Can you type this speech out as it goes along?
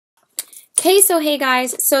Okay, so hey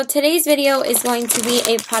guys, so today's video is going to be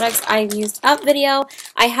a products I've used up video.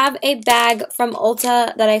 I have a bag from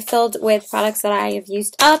Ulta that I filled with products that I have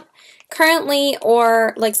used up currently,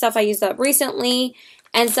 or like stuff I used up recently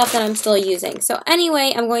and stuff that I'm still using. So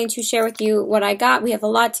anyway, I'm going to share with you what I got. We have a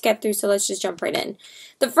lot to get through, so let's just jump right in.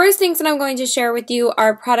 The first things that I'm going to share with you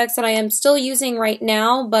are products that I am still using right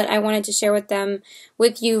now, but I wanted to share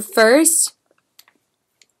with you first.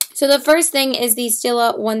 So the first thing is the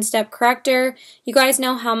Stila One-Step Corrector. You guys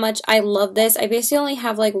know how much I love this. I basically only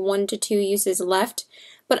have like 1 to 2 uses left,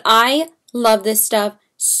 but I love this stuff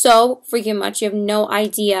so freaking much. You have no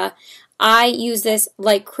idea. I use this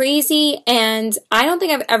like crazy, and I don't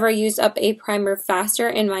think I've ever used up a primer faster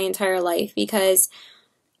in my entire life because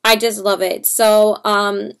I just love it. So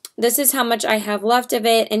this is how much I have left of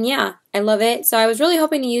it, and yeah, I love it. So I was really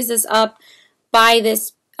hoping to use this up by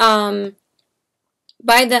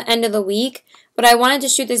the end of the week, but I wanted to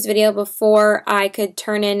shoot this video before I could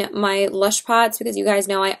turn in my Lush pots, because you guys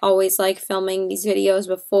know I always like filming these videos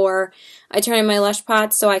before I turn in my Lush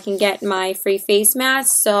pots so I can get my free face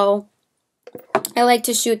masks. So I like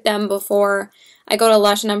to shoot them before I go to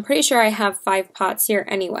Lush, and I'm pretty sure I have 5 pots here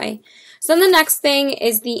anyway. So then the next thing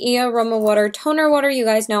is the Aroma Water Toner Water. You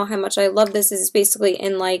guys know how much I love this. This is basically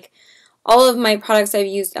in like all of my products I've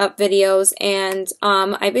used up videos, and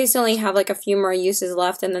I basically have like a few more uses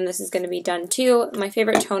left, and then this is going to be done too. My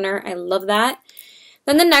favorite toner, I love that.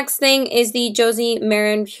 Then the next thing is the Josie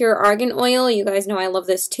Maran Pure Argan Oil. You guys know I love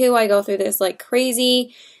this too. I go through this like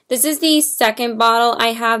crazy. This is the second bottle I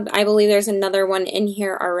have. I believe there's another one in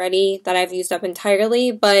here already that I've used up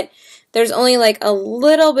entirely, but there's only like a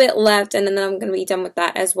little bit left, and then I'm going to be done with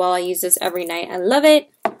that as well. I use this every night. I love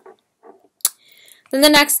it. Then the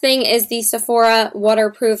next thing is the Sephora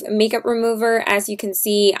Waterproof Makeup Remover. As you can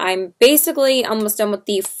see, I'm basically almost done with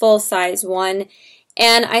the full size one.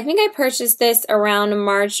 And I think I purchased this around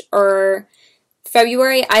March or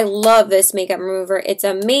February. I love this makeup remover. It's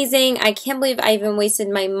amazing. I can't believe I even wasted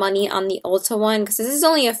my money on the Ulta one, because this is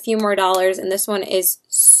only a few more dollars and this one is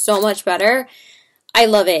so much better. I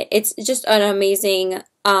love it. It's just an amazing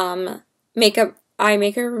eye makeup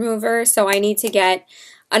remover. So I need to get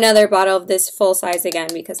another bottle of this full size again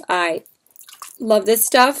because I love this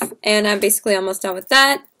stuff, and I'm basically almost done with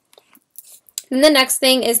that. And the next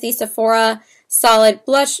thing is the Sephora Solid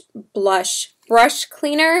Brush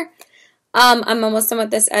Cleaner. I'm almost done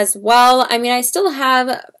with this as well. I mean, I still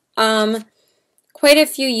have quite a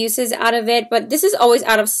few uses out of it, but this is always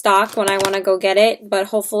out of stock when I want to go get it, but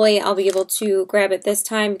hopefully I'll be able to grab it this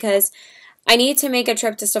time because I need to make a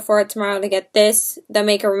trip to Sephora tomorrow to get this, the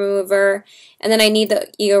makeup remover, and then I need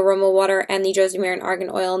the Aroma Water and the Josie Maran Argan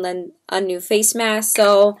Oil, and then a new face mask.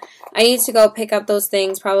 So I need to go pick up those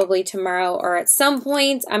things probably tomorrow or at some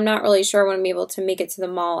point. I'm not really sure when I'm able to make it to the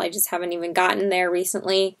mall. I just haven't even gotten there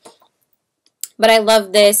recently. But I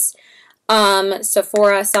love this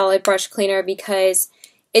Sephora Solid Brush Cleaner because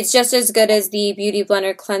it's just as good as the Beauty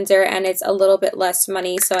Blender Cleanser, and it's a little bit less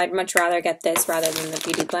money, so I'd much rather get this rather than the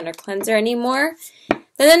Beauty Blender Cleanser anymore.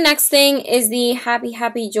 Then the next thing is the Happy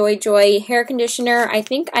Happy Joy Joy Hair Conditioner. I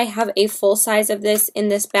think I have a full size of this in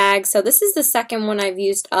this bag, so this is the second one I've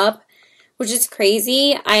used up, which is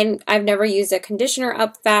crazy. I've never used a conditioner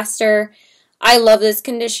up faster. I love this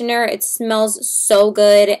conditioner. It smells so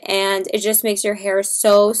good, and it just makes your hair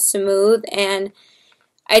so smooth, and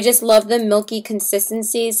I just love the milky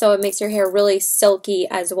consistency, so it makes your hair really silky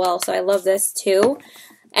as well. So I love this too.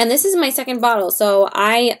 And this is my second bottle, so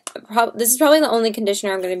this is probably the only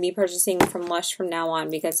conditioner I'm going to be purchasing from Lush from now on,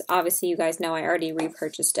 because obviously you guys know I already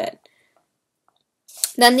repurchased it.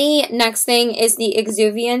 Then the next thing is the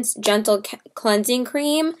Exuviance Gentle Cleansing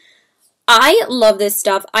Cream. I love this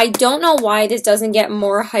stuff. I don't know why this doesn't get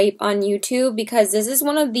more hype on YouTube, because this is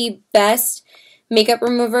one of the best makeup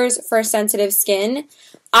removers for sensitive skin.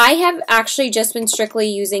 I have actually just been strictly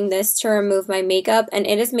using this to remove my makeup, and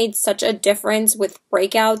it has made such a difference with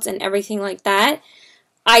breakouts and everything like that.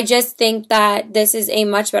 I just think that this is a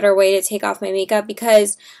much better way to take off my makeup,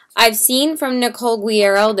 because I've seen from Nicole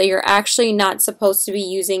Guerrero that you're actually not supposed to be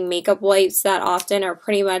using makeup wipes that often, or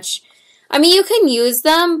pretty much, I mean, you can use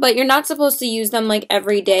them, but you're not supposed to use them like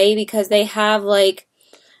every day, because they have like,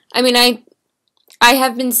 I mean, I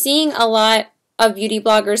have been seeing a lot of beauty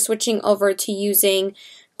bloggers switching over to using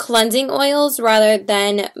cleansing oils rather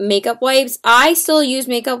than makeup wipes. I still use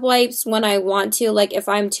makeup wipes when I want to, like if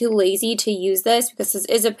I'm too lazy to use this, because this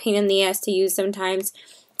is a pain in the ass to use sometimes.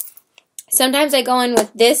 Sometimes I go in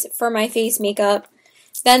with this for my face makeup,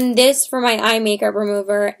 then this for my eye makeup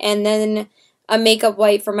remover, and then a makeup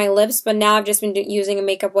wipe for my lips, but now I've just been using a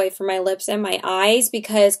makeup wipe for my lips and my eyes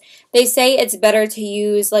because they say it's better to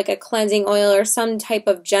use like a cleansing oil or some type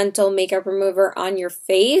of gentle makeup remover on your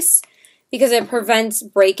face because it prevents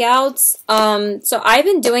breakouts. So I've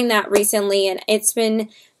been doing that recently and it's been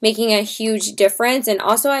making a huge difference. And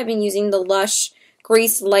also I've been using the Lush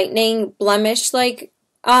Grease Lightening Blemish like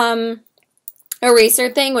eraser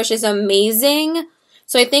thing, which is amazing.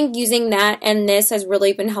 So I think using that and this has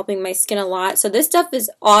really been helping my skin a lot. So this stuff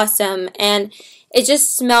is awesome and it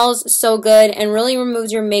just smells so good and really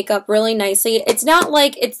removes your makeup really nicely. It's not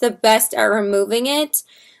like it's the best at removing it,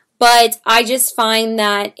 but I just find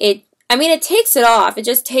that it takes it off. It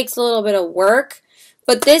just takes a little bit of work,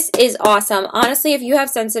 but this is awesome. Honestly, if you have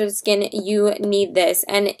sensitive skin, you need this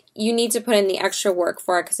and you need to put in the extra work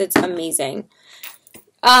for it because it's amazing.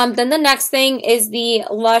 Then the next thing is the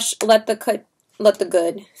Lush Let the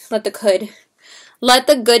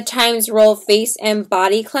Good Times Roll Face and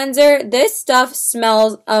Body Cleanser. This stuff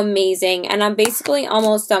smells amazing and I'm basically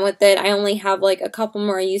almost done with it. I only have like a couple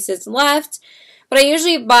more uses left, but I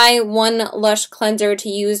usually buy one Lush cleanser to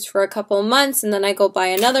use for a couple months and then I go buy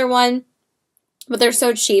another one, but they're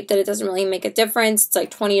so cheap that it doesn't really make a difference. It's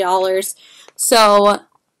like $20, so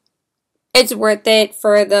it's worth it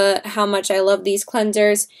for how much I love these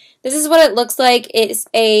cleansers. This is what it looks like. It's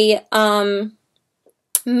a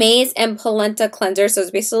maize and polenta cleanser, so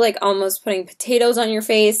it's basically like almost putting potatoes on your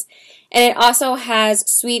face, and it also has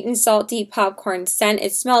sweet and salty popcorn scent.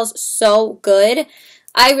 It smells so good.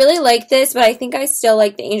 I really like this, but I think I still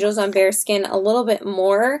like the Angels on Bare Skin a little bit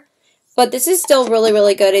more, but this is still really,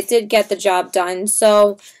 really good. It did get the job done,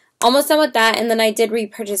 so almost done with that. And then I did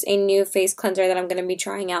repurchase a new face cleanser that I'm going to be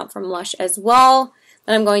trying out from Lush as well,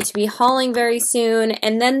 that I'm going to be hauling very soon.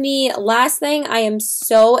 And then the last thing, I am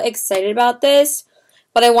so excited about this,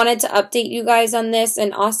 but I wanted to update you guys on this.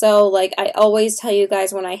 And also, like I always tell you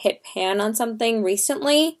guys when I hit pan on something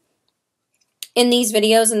recently in these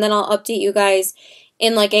videos, and then I'll update you guys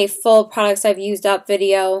in like a full products I've used up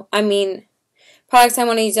video. Products I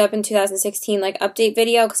want to use up in 2016 like update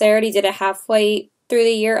video, because I already did a halfway through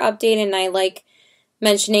the year update and I like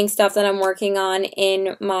mentioning stuff that I'm working on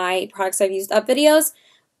in my products I've used up videos.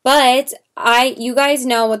 But you guys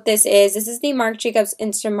know what this is. This is the Marc Jacobs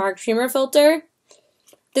Instant Mark Dreamer Filter.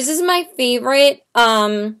 This is my favorite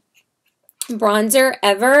bronzer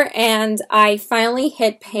ever, and I finally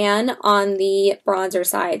hit pan on the bronzer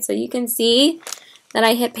side. So you can see that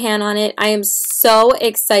I hit pan on it. I am so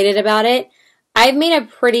excited about it. I've made a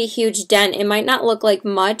pretty huge dent. It might not look like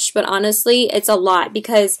much, but honestly, it's a lot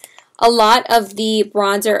because a lot of the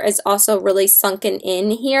bronzer is also really sunken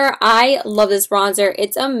in here. I love this bronzer.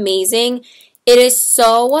 It's amazing. It is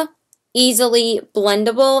so easily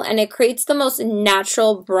blendable and it creates the most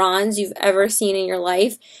natural bronze you've ever seen in your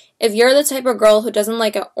life. If you're the type of girl who doesn't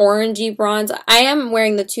like an orangey bronze, I am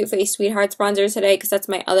wearing the Too Faced Sweethearts bronzer today because that's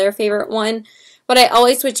my other favorite one, but I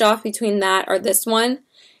always switch off between that or this one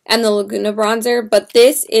and the Laguna bronzer. But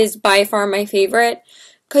this is by far my favorite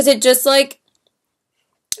because it just like,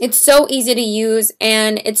 it's so easy to use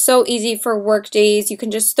and it's so easy for work days. You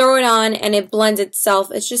can just throw it on and it blends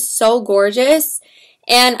itself. It's just so gorgeous.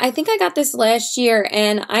 And I think I got this last year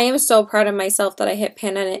and I am so proud of myself that I hit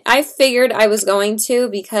pan on it. I figured I was going to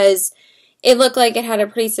because it looked like it had a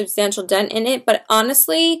pretty substantial dent in it. But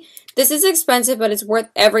honestly, this is expensive, but it's worth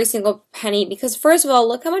every single penny because first of all,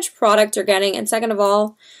 look how much product you're getting. And second of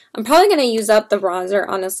all, I'm probably going to use up the bronzer,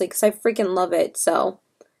 honestly, because I freaking love it. So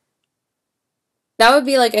that would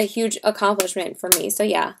be like a huge accomplishment for me. So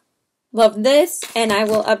yeah, love this, and I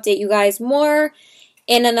will update you guys more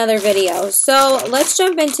in another video. So let's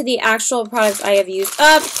jump into the actual products I have used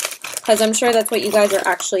up, because I'm sure that's what you guys are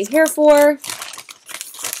actually here for.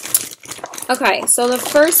 Okay, so the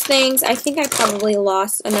first things, I think I probably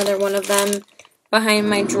lost another one of them behind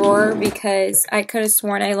my drawer because I could have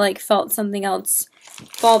sworn I like felt something else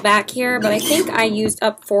fall back here, but I think I used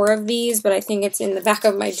up 4 of these, but I think it's in the back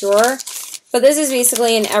of my drawer. But this is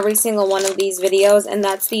basically in every single one of these videos, and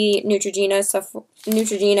that's the Neutrogena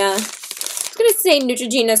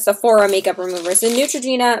Sephora makeup remover. So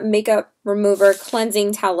Neutrogena makeup remover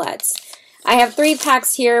cleansing towelettes. I have 3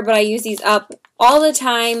 packs here, but I use these up all the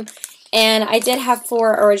time, and I did have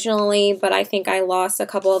 4 originally, but I think I lost a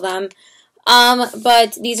couple of them.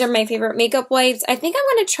 But these are my favorite makeup wipes. I think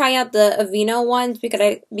I'm going to try out the Aveeno ones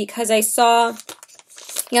because I saw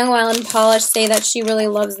Young, Wild, and Polish say that she really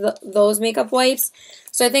loves those makeup wipes.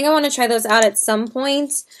 So I think I want to try those out at some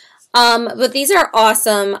point. But these are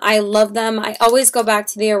awesome. I love them. I always go back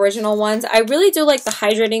to the original ones. I really do like the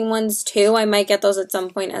hydrating ones too. I might get those at some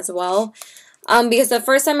point as well. Because the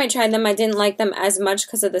first time I tried them, I didn't like them as much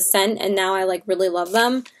because of the scent, and now I like really love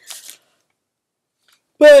them.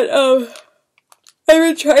 But I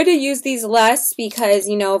would try to use these less because,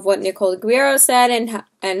 you know, of what Nicole Guerrero said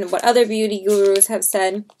and what other beauty gurus have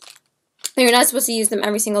said. You're not supposed to use them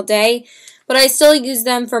every single day, but I still use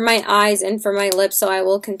them for my eyes and for my lips, so I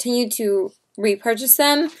will continue to repurchase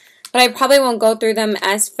them. But I probably won't go through them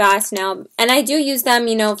as fast now. And I do use them,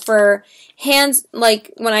 you know, for hands,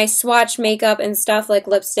 like when I swatch makeup and stuff, like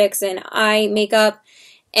lipsticks and eye makeup.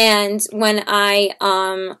 And when I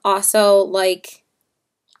also, like,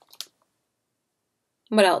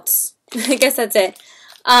 what else? I guess that's it.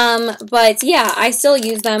 But yeah, I still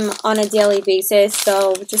use them on a daily basis,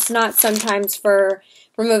 so just not sometimes for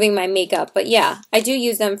removing my makeup. But yeah, I do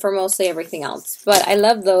use them for mostly everything else. But I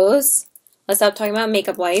love those. Let's stop talking about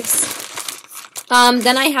makeup wipes.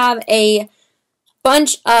 Then I have a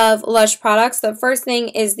bunch of Lush products. The first thing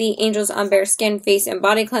is the Angels on Bare Skin Face and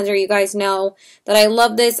Body Cleanser. You guys know that I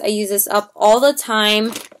love this. I use this up all the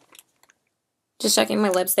time. Just checking my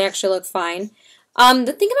lips. They actually look fine.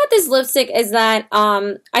 The thing about this lipstick is that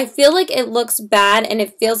I feel like it looks bad and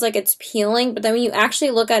it feels like it's peeling, but then when you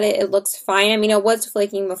actually look at it, it looks fine. I mean, it was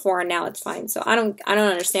flaking before and now it's fine. So I don't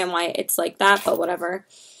understand why it's like that, but whatever.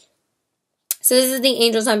 So this is the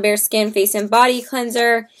Angels on Bare Skin Face and Body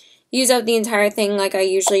Cleanser. Use up the entire thing like I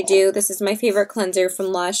usually do. This is my favorite cleanser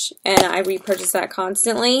from Lush, and I repurchase that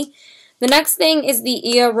constantly. The next thing is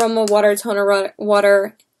the Aroma Water Toner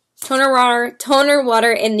Water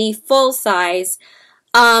in the full size.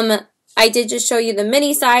 I did just show you the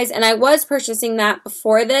mini size, and I was purchasing that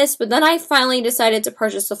before this, but then I finally decided to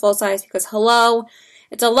purchase the full size because, hello,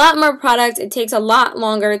 it's a lot more product. It takes a lot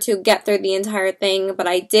longer to get through the entire thing, but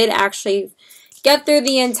I did actually get through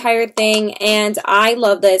the entire thing, and I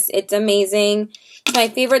love this. It's amazing. It's my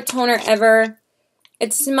favorite toner ever.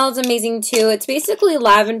 It smells amazing too. It's basically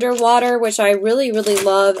lavender water, which I really, really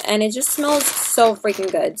love, and it just smells so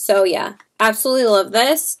freaking good. So yeah, absolutely love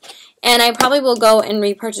this. And I probably will go and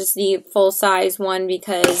repurchase the full-size one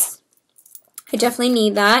because I definitely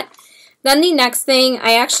need that. Then the next thing,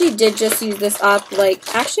 I actually did just use this up.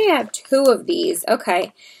 Like, actually I have 2 of these.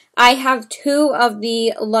 Okay. I have 2 of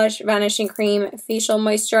the Lush Vanishing Cream Facial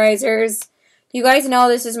Moisturizers. You guys know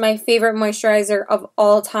this is my favorite moisturizer of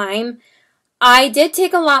all time. I did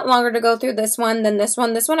take a lot longer to go through this one than this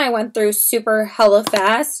one. This one I went through super hella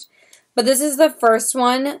fast. But this is the first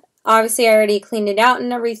one. Obviously, I already cleaned it out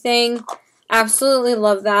and everything. Absolutely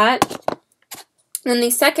love that. And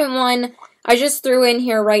the second one, I just threw in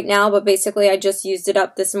here right now, but basically I just used it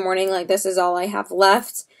up this morning. Like, this is all I have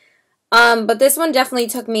left. But this one definitely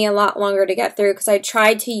took me a lot longer to get through because I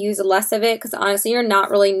tried to use less of it because honestly, you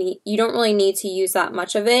don't really need to use that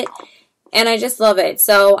much of it. And I just love it.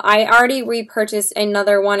 So I already repurchased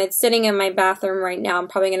another one. It's sitting in my bathroom right now. I'm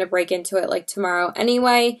probably going to break into it like tomorrow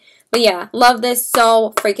anyway. But yeah, love this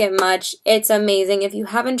so freaking much. It's amazing. If you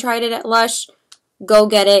haven't tried it at Lush, go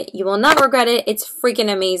get it. You will not regret it. It's freaking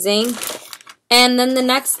amazing. And then the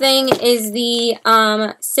next thing is the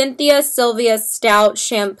Cynthia Sylvia Stout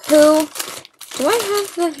Shampoo. Do I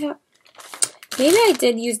have the... Maybe I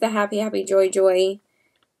did use the Happy Happy Joy Joy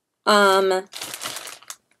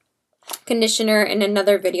conditioner in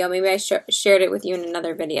another video. Maybe I shared it with you in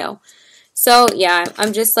another video. So yeah,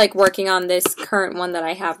 I'm just like working on this current one that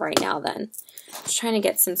I have right now then. Just trying to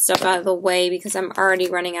get some stuff out of the way because I'm already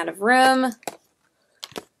running out of room.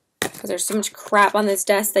 Because there's so much crap on this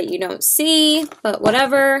desk that you don't see, but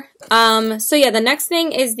whatever. So yeah, the next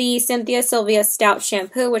thing is the Cynthia Sylvia Stout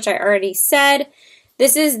Shampoo, which I already said.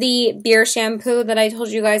 This is the beer shampoo that I told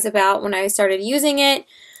you guys about when I started using it.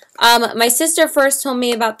 My sister first told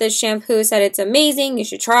me about this shampoo, said it's amazing, you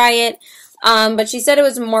should try it. But she said it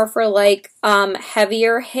was more for like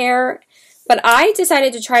heavier hair. But I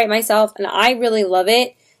decided to try it myself and I really love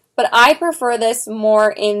it. But I prefer this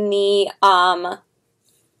more in the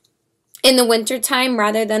winter time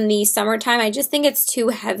rather than the summertime. I just think it's too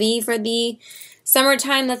heavy for the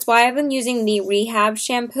summertime. That's why I've been using the Rehab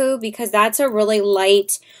shampoo because that's a really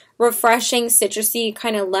light, refreshing, citrusy,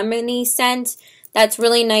 kind of lemony scent. That's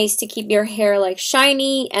really nice to keep your hair like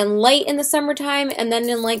shiny and light in the summertime. And then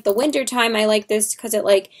in like the winter time, I like this because it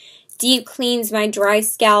like deep cleans my dry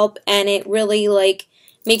scalp and it really like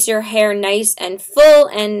makes your hair nice and full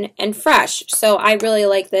and fresh. So I really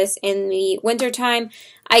like this in the winter time.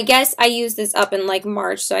 I guess I used this up in like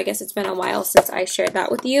March, so I guess it's been a while since I shared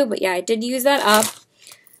that with you. But yeah, I did use that up.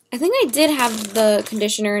 I think I did have the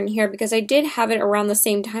conditioner in here because I did have it around the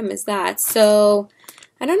same time as that. So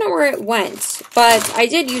I don't know where it went, but I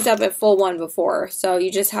did use up a full one before, so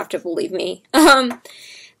you just have to believe me.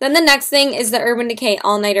 Then the next thing is the Urban Decay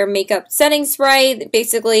All Nighter Makeup Setting Spray.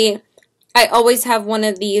 Basically, I always have one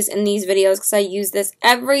of these in these videos because I use this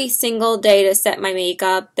every single day to set my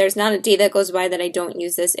makeup. There's not a day that goes by that I don't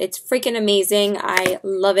use this. It's freaking amazing. I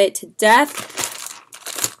love it to death.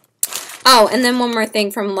 Oh, and then one more thing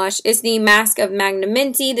from Lush is the Mask of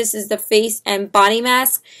Magnamintty. This is the face and body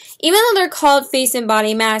mask. Even though they're called face and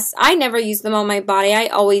body masks, I never use them on my body. I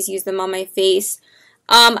always use them on my face.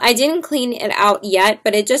 I didn't clean it out yet,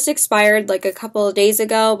 but it just expired like a couple of days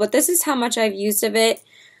ago. But this is how much I've used of it.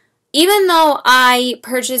 Even though I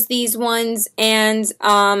purchased these ones and say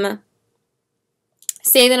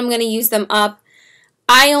that I'm going to use them up,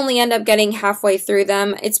 I only end up getting halfway through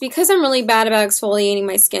them. It's because I'm really bad about exfoliating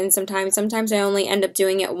my skin sometimes. Sometimes I only end up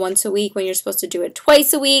doing it once a week when you're supposed to do it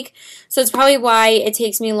twice a week. So it's probably why it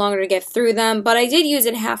takes me longer to get through them. But I did use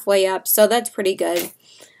it halfway up, so that's pretty good.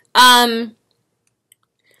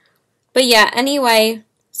 But yeah, anyway,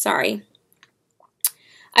 sorry.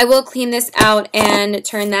 I will clean this out and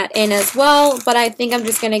turn that in as well, but I think I'm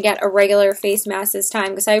just going to get a regular face mask this time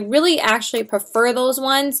because I really actually prefer those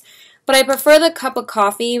ones, but I prefer the cup of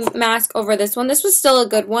coffee mask over this one. This was still a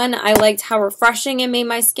good one. I liked how refreshing it made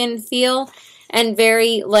my skin feel and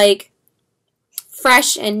very, like,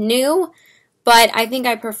 fresh and new, but I think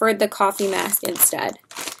I preferred the coffee mask instead.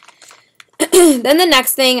 Then the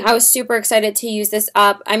next thing, I was super excited to use this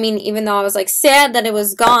up. I mean, even though I was like sad that it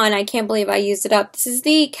was gone, I can't believe I used it up. This is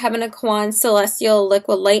the Kevyn Aucoin Celestial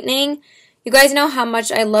Liquid Lightning. You guys know how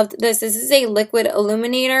much I loved this. This is a liquid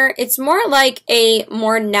illuminator. It's more like a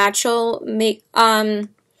more natural liquid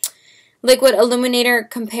illuminator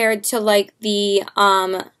compared to like the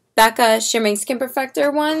Becca Shimmering Skin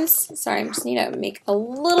Perfector ones. Sorry, I just need to make a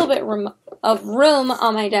little bit of room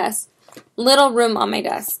on my desk. Little room on my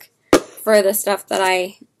desk for the stuff that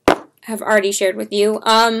I have already shared with you.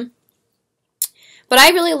 But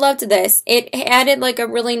I really loved this. It added like a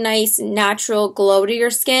really nice natural glow to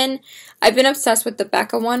your skin. I've been obsessed with the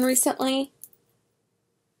Becca one recently.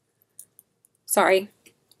 Sorry.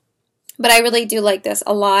 But I really do like this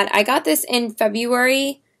a lot. I got this in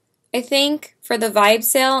February, I think, for the Vibe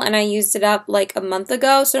sale, and I used it up like a month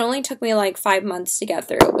ago, so it only took me like 5 months to get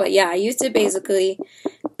through. But yeah, I used it basically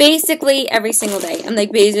every single day. I'm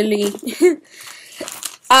like, basically.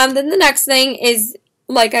 Then the next thing is,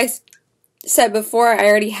 like I said before, I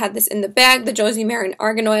already had this in the bag, the Josie Maran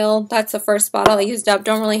Argan Oil. That's the first bottle I used up.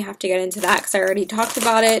 Don't really have to get into that because I already talked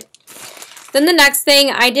about it. Then the next thing,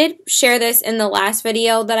 I did share this in the last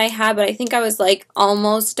video that I had, but I think I was like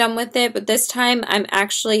almost done with it. But this time, I'm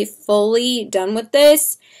actually fully done with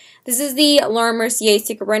this. This is the Laura Mercier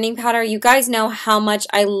Secret Brightening Powder. You guys know how much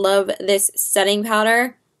I love this setting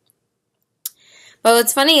powder. But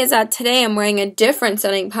what's funny is that today I'm wearing a different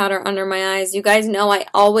setting powder under my eyes. You guys know I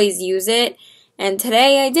always use it. And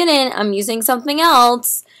today I didn't. I'm using something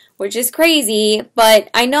else, which is crazy.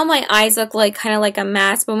 But I know my eyes look like kind of like a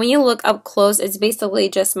mask. But when you look up close, it's basically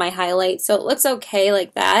just my highlight. So it looks okay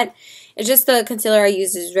like that. It's just the concealer I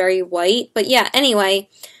use is very white. But yeah, anyway,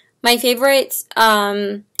 my favorite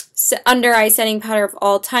under eye setting powder of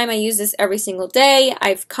all time. I use this every single day.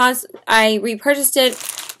 I repurchased it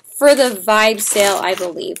for the Vibe sale, I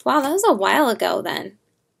believe. Wow, that was a while ago then.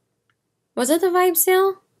 Was it the Vibe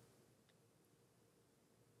sale?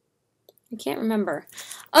 I can't remember.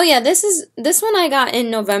 Oh yeah, this one I got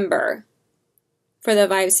in November for the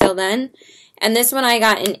Vibe sale then. And this one I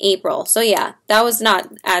got in April. So yeah, that was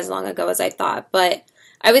not as long ago as I thought. But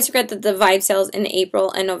I always forget that the Vibe sale is in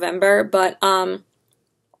April and November. But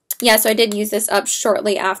yeah, so I did use this up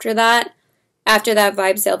shortly after that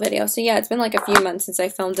Vibe sale video. So yeah, it's been like a few months since I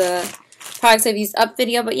filmed a products I've used up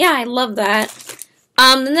video, but yeah, I love that.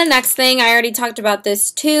 Then the next thing, I already talked about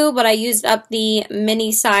this too, but I used up the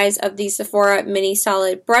mini size of the Sephora Mini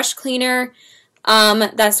Solid Brush Cleaner.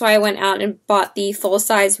 That's why I went out and bought the full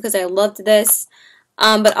size because I loved this.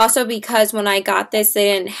 But also because when I got this,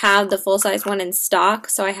 they didn't have the full size one in stock,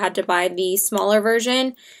 so I had to buy the smaller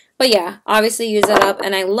version. But yeah, obviously use that up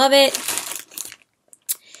and I love it.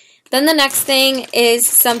 Then the next thing is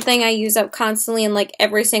something I use up constantly in like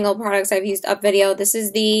every single products I've used up video. This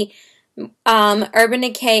is the Urban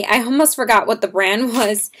Decay. I almost forgot what the brand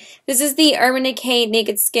was. This is the Urban Decay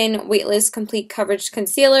Naked Skin Weightless Complete Coverage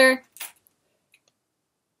Concealer.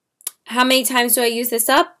 How many times do I use this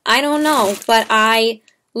up? I don't know, but I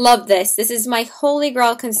love this. This is my holy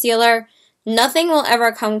grail concealer. Nothing will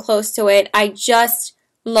ever come close to it. I just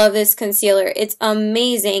love this concealer. It's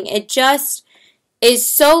amazing. It just is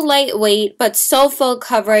so lightweight, but so full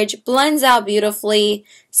coverage, blends out beautifully,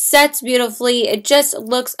 sets beautifully. It just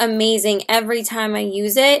looks amazing every time I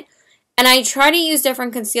use it. And I try to use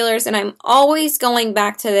different concealers, and I'm always going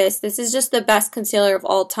back to this. This is just the best concealer of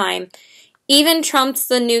all time. Even trumps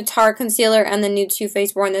the new Tarte concealer and the new Too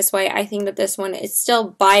Faced Born This Way. I think that this one is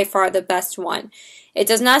still by far the best one. It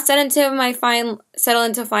does not settle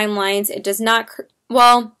into fine lines. It does not,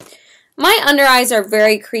 well, my under eyes are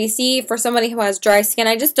very creasy for somebody who has dry skin.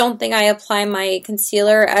 I just don't think I apply my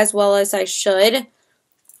concealer as well as I should.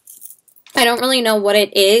 I don't really know what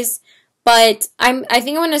it is, but I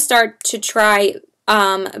think I'm going to start to try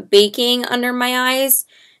baking under my eyes.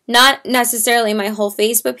 Not necessarily my whole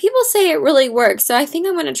face, but people say it really works, so I think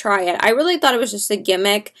I'm going to try it. I really thought it was just a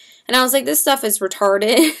gimmick, and I was like, this stuff is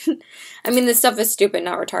retarded. I mean, this stuff is stupid,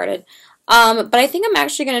 not retarded. But I think I'm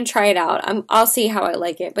actually going to try it out. I'll see how I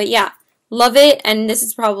like it. But yeah, love it, and this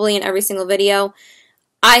is probably in every single video.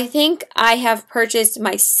 I think I have purchased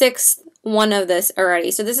my 6th one of this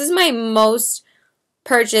already. So this is my most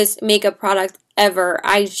purchased makeup product ever.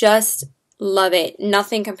 I just love it.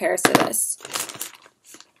 Nothing compares to this.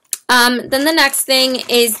 Then the next thing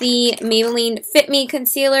is the Maybelline Fit Me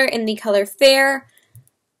Concealer in the color Fair.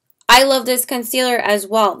 I love this concealer as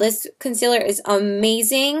well. This concealer is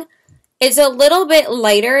amazing. It's a little bit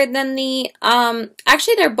lighter than the,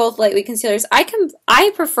 actually they're both lightweight concealers.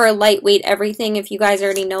 I prefer lightweight everything, if you guys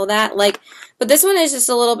already know that. But this one is just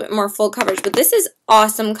a little bit more full coverage. But this is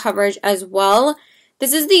awesome coverage as well.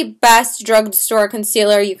 This is the best drugstore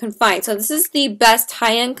concealer you can find. So this is the best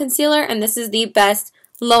high-end concealer, and this is the best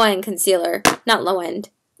low-end concealer. Not low-end.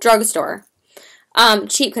 Drugstore.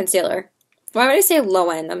 Cheap concealer. Why would I say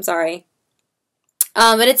low-end? I'm sorry.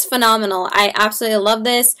 But it's phenomenal. I absolutely love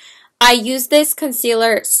this. I use this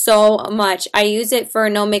concealer so much. I use it for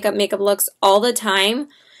no makeup looks all the time.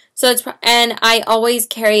 So and I always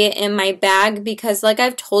carry it in my bag because, like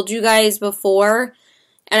I've told you guys before,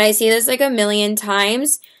 and I say this like a million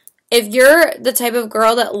times, if you're the type of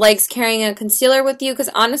girl that likes carrying a concealer with you, because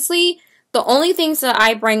honestly, the only things that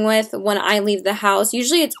I bring with when I leave the house,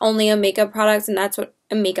 usually it's only a makeup product, and that's what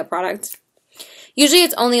a makeup product. Usually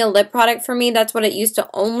it's only a lip product for me. That's what it used to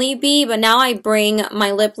only be, but now I bring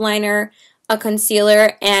my lip liner, a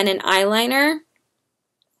concealer, and an eyeliner.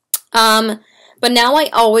 But now I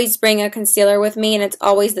always bring a concealer with me, and it's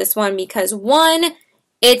always this one because, one,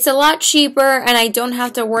 it's a lot cheaper, and I don't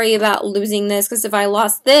have to worry about losing this, because if I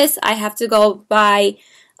lost this, I have to go buy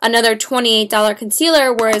another $28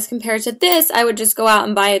 concealer, whereas compared to this, I would just go out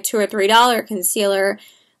and buy a $2 or $3 concealer.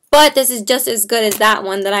 But this is just as good as that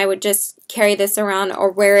one, that I would just carry this around or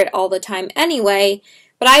wear it all the time anyway.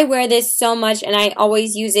 But I wear this so much, and I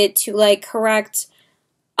always use it to, like, correct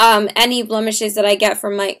any blemishes that I get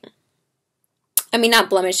from, like, I mean, not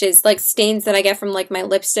blemishes, like stains that I get from, like, my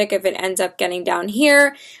lipstick if it ends up getting down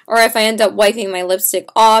here, or if I end up wiping my lipstick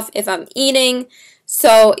off if I'm eating.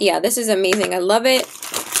 So, yeah, this is amazing. I love it.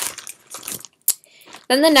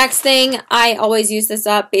 Then the next thing, I always use this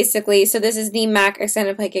up, basically. So this is the MAC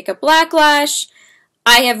Extended Play Cake Up Black Lash.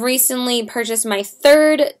 I have recently purchased my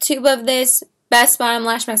 3rd tube of this. Best bottom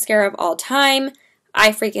lash mascara of all time. I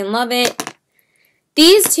freaking love it.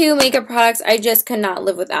 These two makeup products I just could not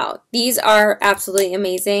live without. These are absolutely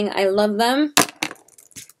amazing. I love them.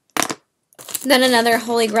 Then another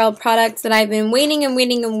Holy Grail product that I've been waiting and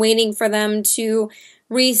waiting and waiting for them to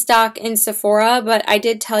restock in Sephora, but I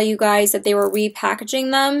did tell you guys that they were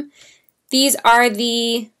repackaging them. These are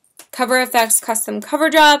the Cover FX Custom Cover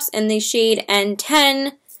Drops in the shade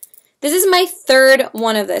N10. This is my 3rd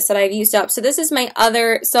one of this that I've used up. So this is my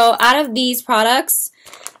other, so out of these products,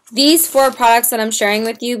 these 4 products that I'm sharing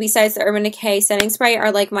with you, besides the Urban Decay Setting Spray,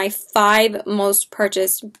 are like my 5 most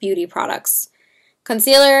purchased beauty products.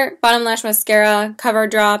 Concealer, bottom lash mascara, cover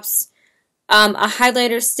drops, a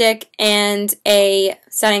highlighter stick, and a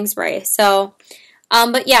setting spray. So,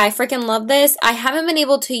 but yeah, I freaking love this. I haven't been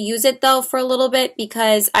able to use it, though, for a little bit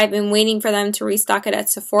because I've been waiting for them to restock it at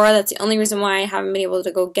Sephora. That's the only reason why I haven't been able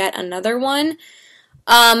to go get another one.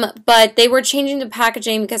 But they were changing the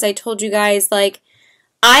packaging because I told you guys, like,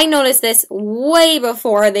 I noticed this way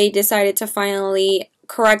before they decided to finally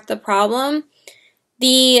correct the problem.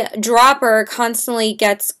 The dropper constantly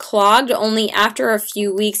gets clogged only after a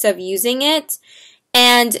few weeks of using it.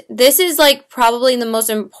 And this is like probably the most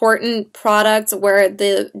important product where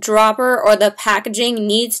the dropper or the packaging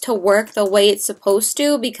needs to work the way it's supposed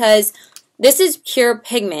to, because this is pure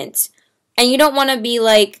pigment. And you don't want to be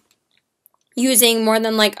like using more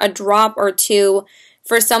than like a drop or 2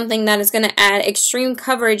 for something that is going to add extreme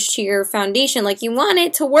coverage to your foundation. Like, you want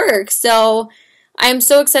it to work. So I'm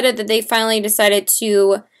so excited that they finally decided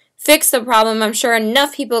to fix the problem. I'm sure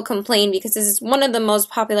enough people complain because this is one of the most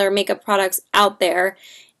popular makeup products out there.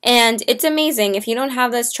 And it's amazing. If you don't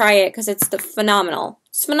have this, try it because it's phenomenal.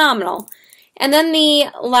 It's phenomenal. And then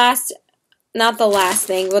the last, not the last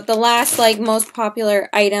thing, but the last like most popular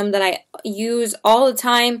item that I use all the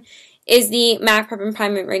time is the MAC Prep and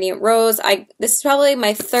Prime Radiant Rose. This is probably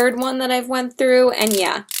my third one that I've went through, and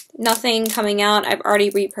yeah, nothing coming out. I've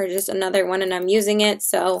already repurchased another one and I'm using it,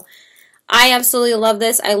 so I absolutely love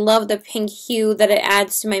this. I love the pink hue that it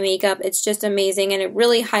adds to my makeup. It's just amazing, and it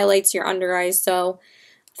really highlights your under eyes, so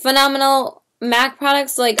phenomenal. MAC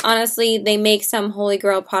products, like honestly, they make some holy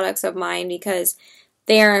grail products of mine because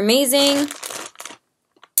they are amazing.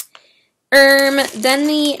 Then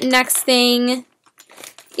the next thing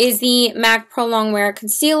is the MAC Pro Longwear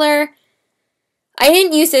Concealer. I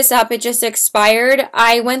didn't use this up, it just expired.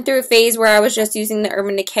 I went through a phase where I was just using the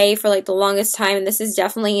Urban Decay for like the longest time, and this is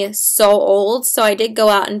definitely so old, so I did go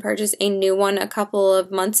out and purchase a new one a couple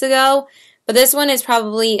of months ago. But this one is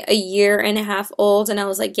probably a year and a half old, and I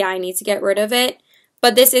was like, yeah, I need to get rid of it.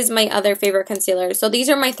 But this is my other favorite concealer. So these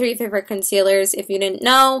are my 3 favorite concealers. If you didn't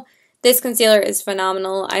know, this concealer is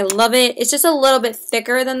phenomenal. I love it. It's just a little bit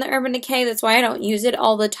thicker than the Urban Decay. That's why I don't use it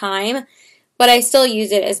all the time. But I still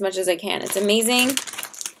use it as much as I can. It's amazing.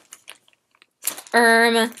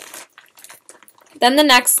 Then the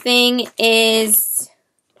next thing is,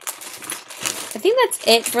 I think that's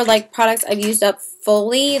it for like products I've used up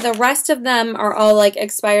fully. The rest of them are all like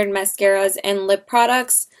expired mascaras and lip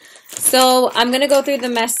products. So I'm going to go through the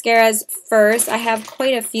mascaras first. I have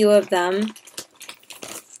quite a few of them.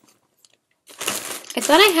 I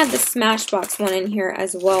thought I had the Smashbox one in here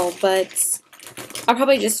as well, but I'll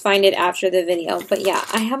probably just find it after the video. But yeah,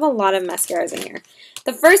 I have a lot of mascaras in here.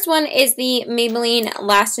 The first one is the Maybelline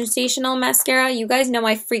Lash Sensational Mascara. You guys know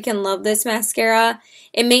I freaking love this mascara.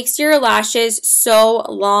 It makes your lashes so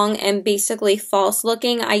long and basically false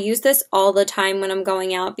looking. I use this all the time when I'm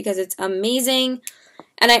going out because it's amazing.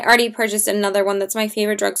 And I already purchased another one that's my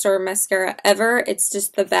favorite drugstore mascara ever. It's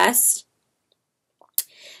just the best.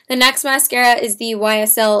 The next mascara is the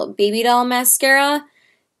YSL Baby Doll Mascara.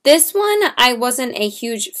 This one I wasn't a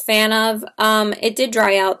huge fan of. It did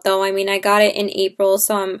dry out though. I mean, I got it in April,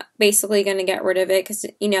 so I'm basically going to get rid of it because,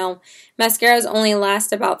 you know, mascaras only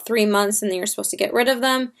last about 3 months and then you're supposed to get rid of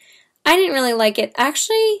them. I didn't really like it.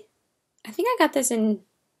 Actually, I think I got this in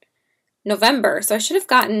November, so I should have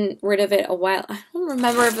gotten rid of it a while. I don't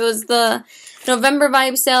remember if it was the November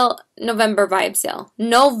vibe sale.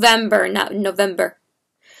 November, not November.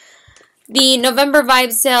 The November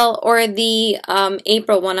vibe sale or the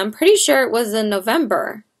April one. I'm pretty sure it was in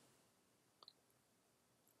November.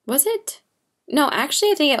 Was it? No,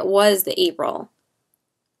 actually I think it was the April.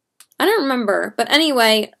 I don't remember. But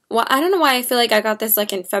anyway, well, I don't know why I feel like I got this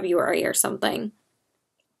like in February or something.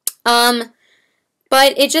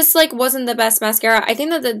 But it just like wasn't the best mascara. I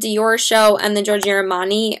think that the Dior Show and the Giorgio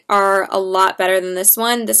Armani are a lot better than this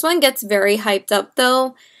one. This one gets very hyped up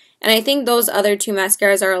though. And I think those other 2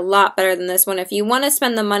 mascaras are a lot better than this one. If you want to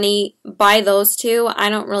spend the money, buy those 2. I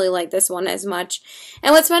don't really like this one as much.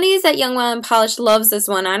 And what's funny is that Young, Wild, and Polished loves this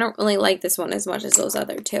one. I don't really like this one as much as those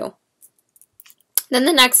other 2. Then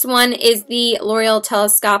the next one is the L'Oreal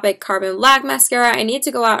Telescopic Carbon Black Mascara. I need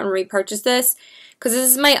to go out and repurchase this because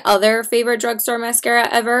this is my other favorite drugstore mascara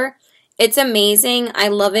ever. It's amazing. I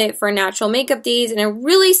love it for natural makeup days, and it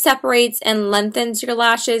really separates and lengthens your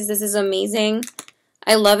lashes. This is amazing.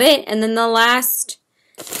 I love it. And then the last,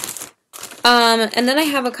 and then I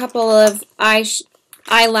have a couple of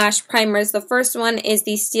eyelash primers. The first one is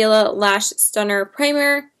the Stila Lash Stunner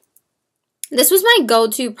Primer. This was my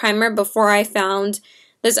go-to primer before I found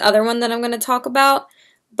this other one that I'm going to talk about.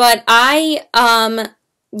 But I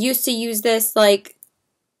used to use this like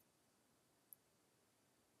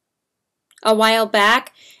a while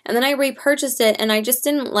back, and then I repurchased it, and I just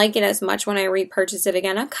didn't like it as much when I repurchased it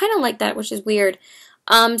again. I'm kind of like that, which is weird.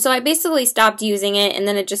 So I basically stopped using it, and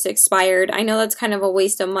then it just expired. I know that's kind of a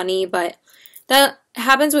waste of money, but that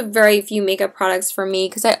happens with very few makeup products for me,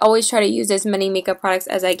 because I always try to use as many makeup products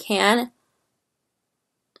as I can.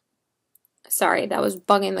 Sorry, that was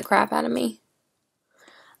bugging the crap out of me.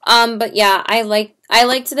 But yeah, I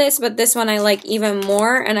liked this, but this one I like even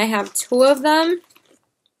more, and I have 2 of them.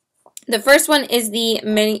 The first one is the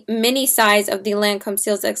mini size of the Lancome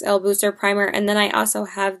Seals XL Booster Primer, and then I also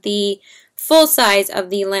have the full size of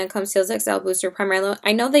the Lancome Seals XL Booster Primer.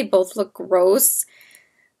 I know they both look gross,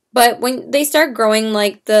 but when they start growing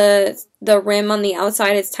like the rim on the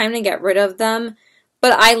outside, it's time to get rid of them.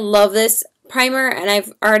 But I love this primer, and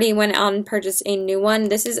I've already went out and purchased a new one.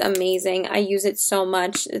 This is amazing. I use it so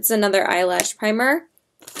much. It's another eyelash primer.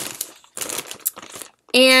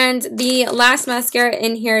 And the last mascara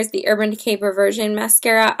in here is the Urban Decay Perversion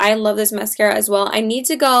Mascara. I love this mascara as well. I need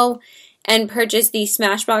to go and purchase the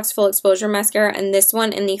Smashbox Full Exposure Mascara and this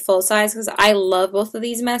one in the full size because I love both of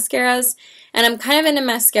these mascaras. And I'm kind of in a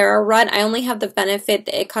mascara rut. I only have the Benefit,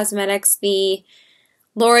 the It Cosmetics, the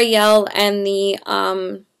L'Oreal, and the,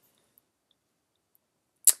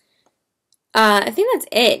 I think that's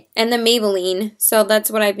it, and the Maybelline. So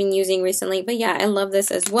that's what I've been using recently. But yeah, I love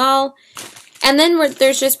this as well. And then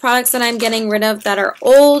there's just products that I'm getting rid of that are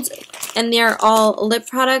old, and they are all lip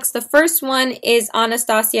products. The first one is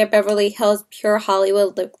Anastasia Beverly Hills Pure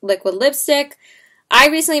Hollywood Liquid Lipstick. I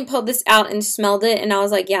recently pulled this out and smelled it, and I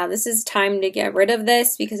was like, yeah, this is time to get rid of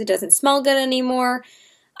this because it doesn't smell good anymore.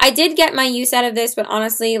 I did get my use out of this, but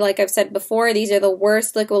honestly, like I've said before, these are the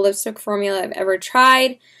worst liquid lipstick formula I've ever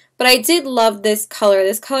tried. But I did love this color.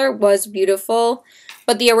 This color was beautiful.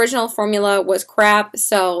 But the original formula was crap,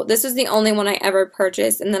 so this was the only one I ever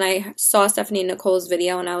purchased. And then I saw Stephanie Nicole's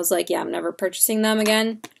video, and I was like, yeah, I'm never purchasing them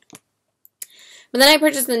again. But then I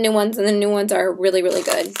purchased the new ones, and the new ones are really, really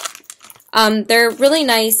good. They're really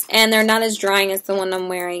nice, and they're not as drying as the one I'm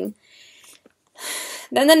wearing.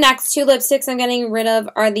 Then the next two lipsticks I'm getting rid of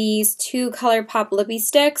are these two Colourpop Lippy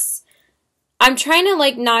Sticks. I'm trying to,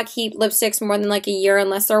 like, not keep lipsticks more than, like, a year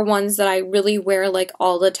unless they're ones that I really wear, like,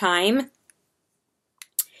 all the time.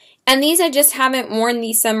 And these I just haven't worn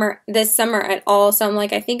this summer at all, so I'm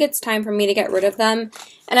like, I think it's time for me to get rid of them.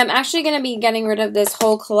 And I'm actually going to be getting rid of this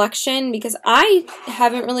whole collection because I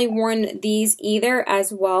haven't really worn these either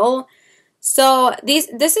as well. So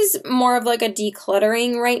this is more of like a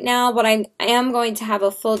decluttering right now, but I am going to have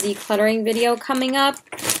a full decluttering video coming up.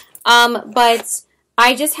 But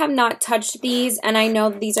I just have not touched these, and I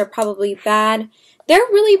know that these are probably bad. They're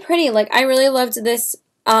really pretty. Like, I really loved this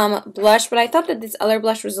blush, but I thought that this other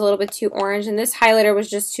blush was a little bit too orange, and this highlighter was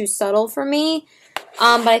just too subtle for me.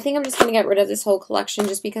 But I think I'm just going to get rid of this whole collection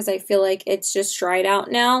just because I feel like it's just dried out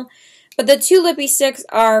now. But the two lippy sticks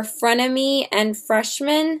are Frenemy and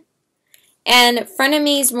Freshman. And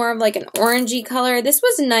Frenemy is more of like an orangey color. This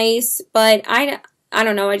was nice, but I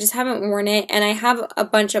don't know. I just haven't worn it. And I have a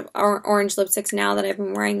bunch of orange lipsticks now that I've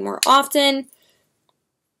been wearing more often.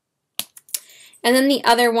 And then the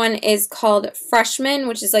other one is called Freshman,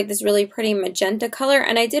 which is like this really pretty magenta color.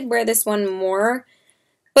 And I did wear this one more,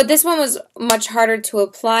 but this one was much harder to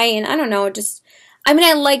apply. And I don't know, I mean,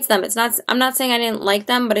 I liked them. I'm not saying I didn't like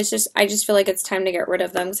them, but I just feel like it's time to get rid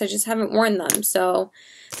of them because I just haven't worn them. So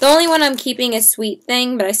the only one I'm keeping is Sweet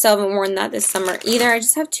Thing, but I still haven't worn that this summer either. I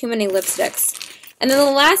just have too many lipsticks. And then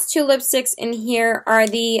the last two lipsticks in here are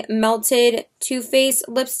the Melted Too Faced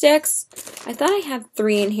lipsticks. I thought I had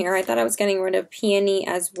 3 in here. I thought I was getting rid of Peony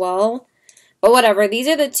as well. But whatever. These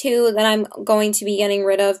are the two that I'm going to be getting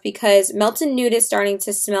rid of because Melted Nude is starting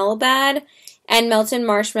to smell bad. And Melted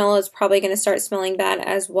Marshmallow is probably going to start smelling bad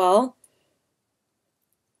as well.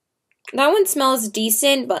 That one smells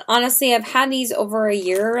decent, but honestly, I've had these over a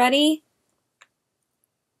year already.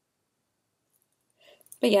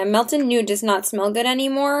 But yeah, Melted Nude does not smell good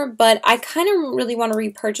anymore, but I kind of really want to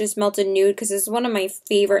repurchase Melted Nude because it's one of my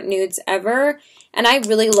favorite nudes ever, and I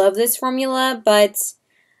really love this formula, but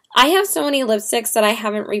I have so many lipsticks that I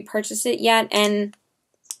haven't repurchased it yet,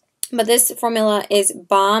 but this formula is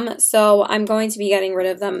bomb, so I'm going to be getting rid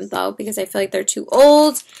of them, though, because I feel like they're too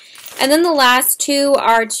old. And then the last two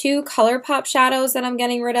are two Colourpop shadows that I'm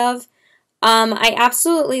getting rid of. I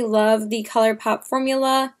absolutely love the Colourpop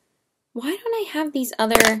formula. Why don't I have these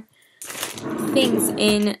other things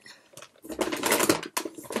in?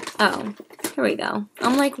 Oh, here we go.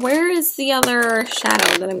 I'm like, where is the other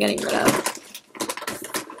shadow that I'm getting rid of?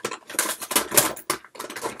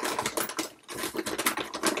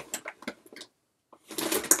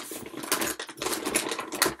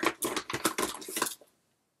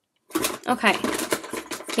 Okay.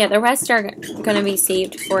 Yeah, the rest are going to be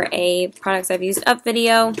saved for a products I've used up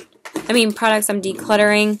video. I mean, products I'm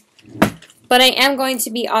decluttering. But I am going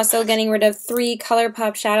to be also getting rid of 3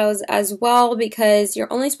 Colourpop shadows as well because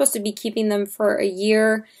you're only supposed to be keeping them for a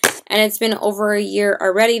year, and it's been over a year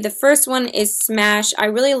already. The first one is Smash. I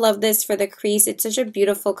really love this for the crease. It's such a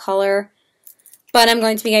beautiful color, but I'm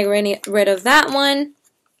going to be getting rid of that one.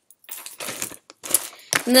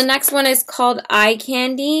 And the next one is called Eye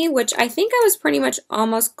Candy, which I think I was pretty much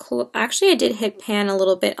almost actually, I did hit pan a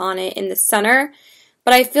little bit on it in the center.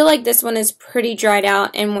 But I feel like this one is pretty dried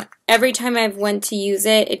out, and every time I've went to use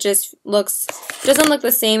it, it just doesn't look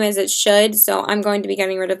the same as it should, so I'm going to be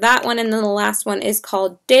getting rid of that one. And then the last one is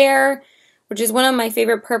called Dare, which is one of my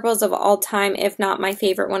favorite purples of all time, if not my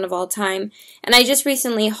favorite one of all time. And I just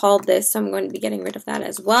recently hauled this, so I'm going to be getting rid of that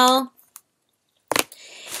as well.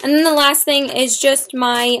 And then the last thing is just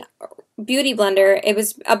my beauty blender. It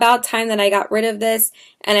was about time that I got rid of this,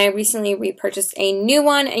 and I recently repurchased a new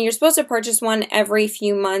one, and you're supposed to purchase one every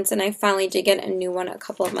few months, and I finally did get a new one a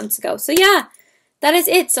couple of months ago. So yeah, that is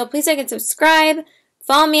it. So please like and subscribe.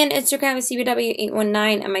 Follow me on Instagram at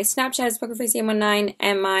CBW819, and my Snapchat is PokerFace819,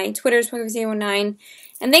 and my Twitter is PokerFace819.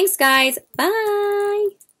 And thanks, guys.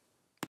 Bye!